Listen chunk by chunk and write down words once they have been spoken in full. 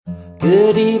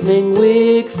Good evening,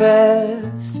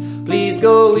 Wigfest. Please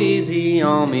go easy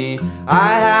on me.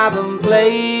 I haven't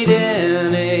played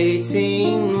in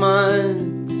 18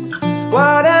 months.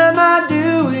 What am I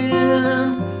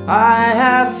doing? I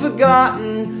have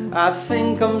forgotten. I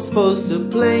think I'm supposed to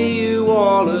play you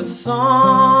all a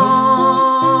song.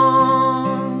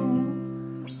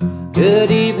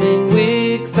 Good evening,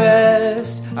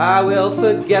 Wigfest. I will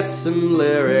forget some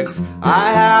lyrics.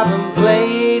 I haven't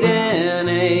played in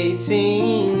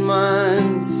 18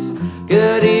 months.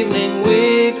 Good evening,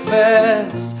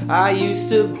 Wigfest. I used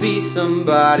to be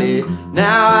somebody.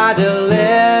 Now I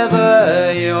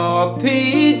deliver your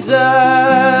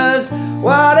pizzas.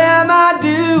 What am I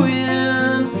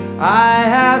doing? I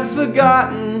have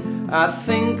forgotten. I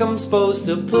think I'm supposed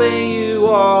to play you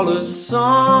all a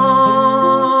song.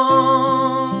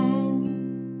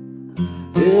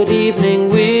 Good evening,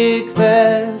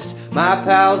 Wigfest. My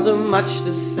pals are much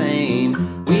the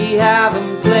same. We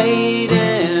haven't played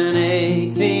in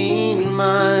 18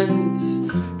 months.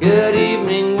 Good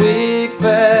evening,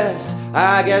 Wigfest.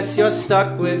 I guess you're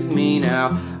stuck with me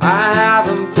now. I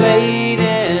haven't played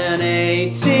in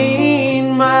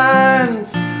 18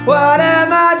 months. What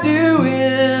am I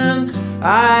doing?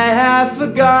 I have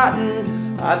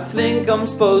forgotten. I think I'm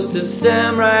supposed to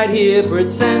stand right here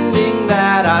pretending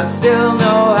that I still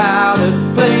know how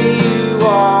to play you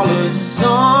all a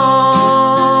song.